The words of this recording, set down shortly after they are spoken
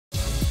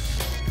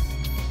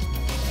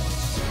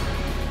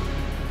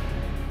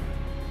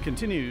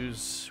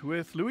Continues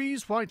with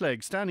Louise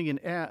Whitelegg, standing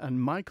in Ayre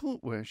and Michael,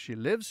 where she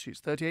lives.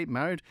 She's 38,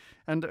 married,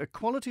 and a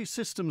quality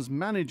systems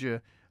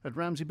manager at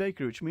Ramsey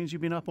Bakery, which means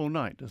you've been up all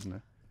night, doesn't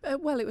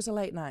it? Well, it was a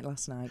late night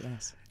last night,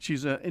 yes.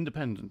 She's an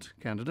independent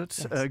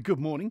candidate. Yes.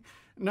 Good morning.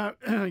 Now,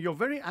 you're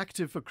very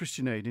active for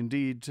Christian Aid.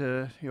 Indeed,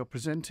 you're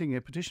presenting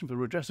a petition for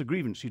redress of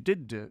grievance. You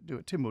did do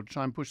at Timwood,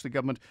 try and push the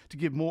government to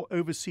give more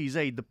overseas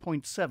aid, the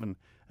Point 7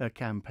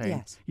 campaign.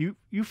 Yes.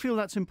 You feel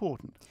that's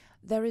important?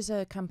 There is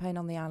a campaign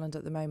on the island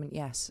at the moment,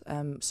 yes,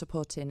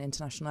 supporting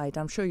international aid.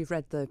 I'm sure you've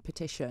read the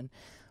petition.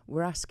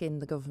 We're asking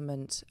the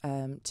government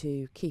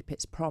to keep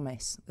its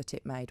promise that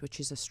it made, which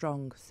is a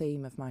strong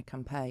theme of my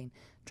campaign: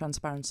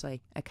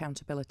 transparency,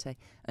 accountability,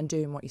 and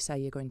doing what you say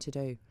you're going to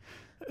do.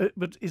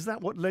 But is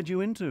that what led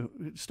you into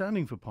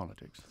standing for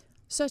politics?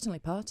 Certainly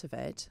part of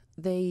it.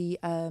 The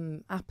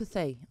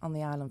apathy on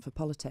the island for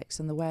politics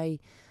and the way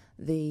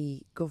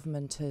the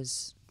government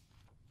has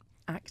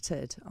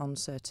acted on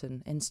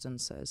certain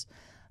instances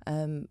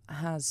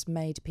has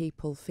made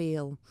people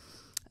feel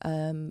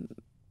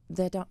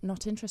they're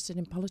not interested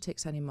in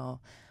politics anymore.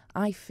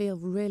 I feel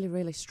really,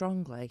 really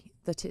strongly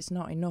that it's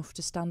not enough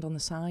to stand on the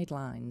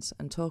sidelines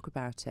and talk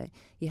about it.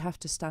 You have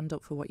to stand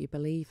up for what you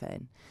believe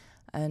in.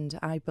 And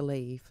I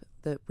believe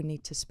that we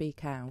need to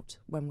speak out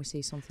when we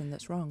see something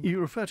that's wrong.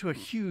 You refer to a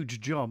huge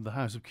job the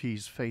House of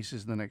Keys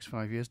faces in the next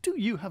 5 years. Do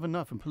you have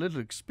enough in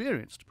political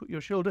experience to put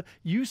your shoulder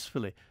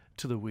usefully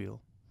to the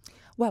wheel?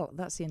 Well,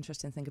 that's the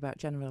interesting thing about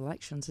general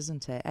elections,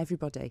 isn't it?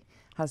 Everybody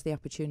has the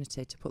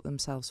opportunity to put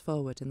themselves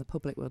forward and the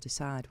public will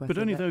decide whether...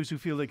 But only those who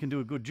feel they can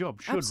do a good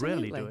job should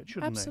really do it,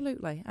 shouldn't they?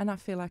 Absolutely. And I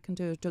feel I can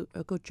do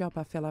a good job.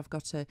 I feel I've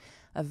got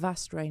a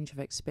vast range of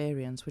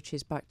experience, which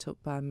is backed up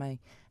by my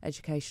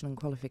education and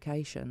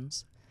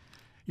qualifications.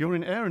 You're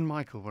in Ayre and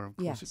Michael, where, of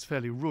course, yes, it's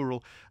fairly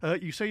rural.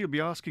 You say you'll be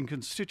asking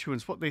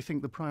constituents what they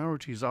think the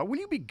priorities are. Will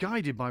you be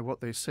guided by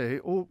what they say,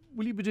 or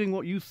will you be doing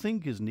what you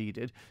think is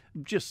needed,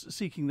 just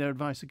seeking their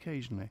advice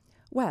occasionally?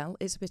 Well,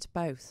 it's a bit of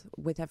both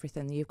with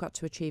everything. You've got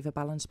to achieve a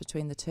balance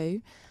between the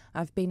two.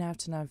 I've been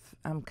out and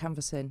I'm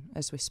canvassing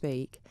as we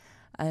speak,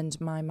 and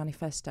my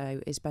manifesto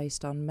is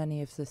based on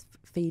many of the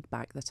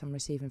feedback that I'm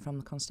receiving from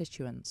the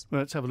constituents. Well,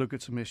 let's have a look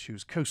at some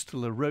issues.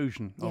 Coastal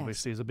erosion,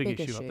 obviously, is a big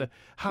issue up there.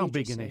 How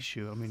big an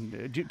issue? I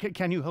mean,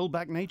 can you hold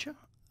back nature?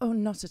 Oh,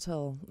 not at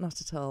all,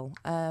 not at all.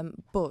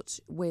 But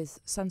with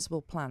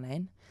sensible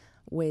planning,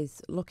 with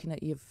looking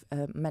at you've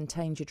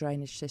maintained your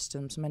drainage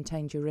systems,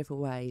 maintained your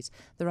riverways,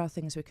 there are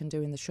things we can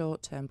do in the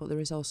short term, but there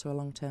is also a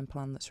long-term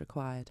plan that's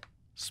required.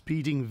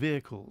 Speeding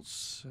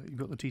vehicles. You've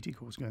got the TT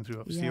course going through,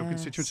 obviously, your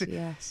constituency.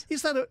 Yes.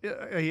 Is that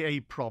a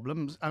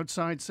problem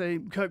outside, say,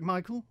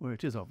 Kirkmichael, where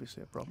it is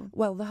obviously a problem?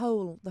 Well, the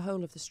whole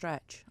of the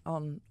stretch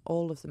on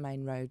all of the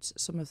main roads,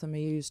 some of them are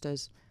used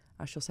as,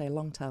 I shall say,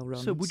 long-tail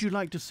runs. So would you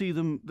like to see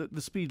the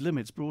speed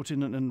limits brought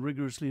in and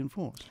rigorously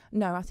enforced?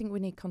 No, I think we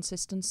need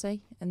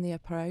consistency in the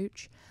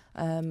approach.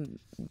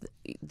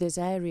 There's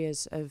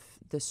areas of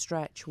the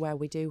stretch where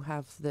we do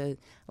have the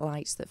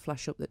lights that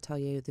flash up that tell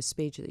you the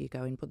speed that you're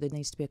going, but there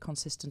needs to be a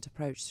consistent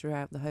approach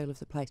throughout the whole of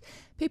the place.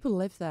 People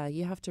live there.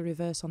 You have to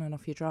reverse on and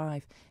off your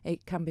drive.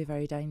 It can be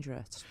very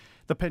dangerous.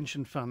 The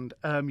pension fund,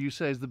 you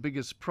say, is the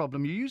biggest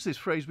problem. You use this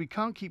phrase, we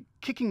can't keep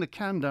kicking the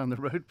can down the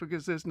road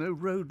because there's no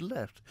road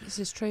left. This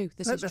is true.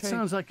 That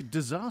sounds like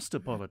disaster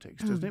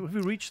politics, doesn't it? Have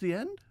we reached the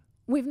end?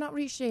 We've not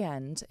reached the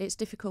end. It's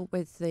difficult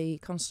with the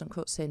constant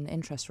cuts in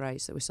interest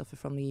rates that we suffer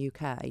from the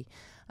UK.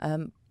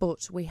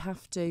 But we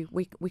have to,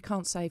 we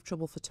can't save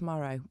trouble for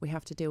tomorrow. We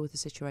have to deal with the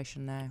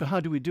situation now. But how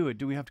do we do it?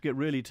 Do we have to get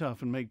really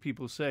tough and make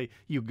people say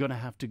you're going to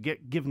have to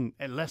get given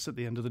less at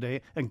the end of the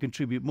day and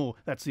contribute more?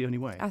 That's the only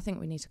way. I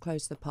think we need to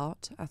close the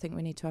pot. I think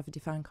we need to have a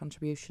defined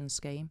contribution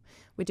scheme.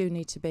 We do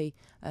need to be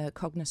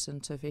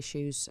cognizant of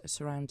issues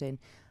surrounding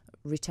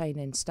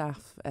retaining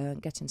staff,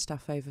 getting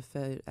staff over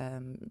for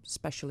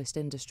specialist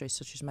industries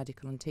such as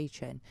medical and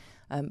teaching.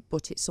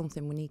 But it's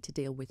something we need to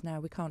deal with now.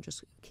 We can't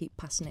just keep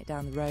passing it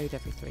down the road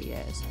every 3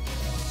 years.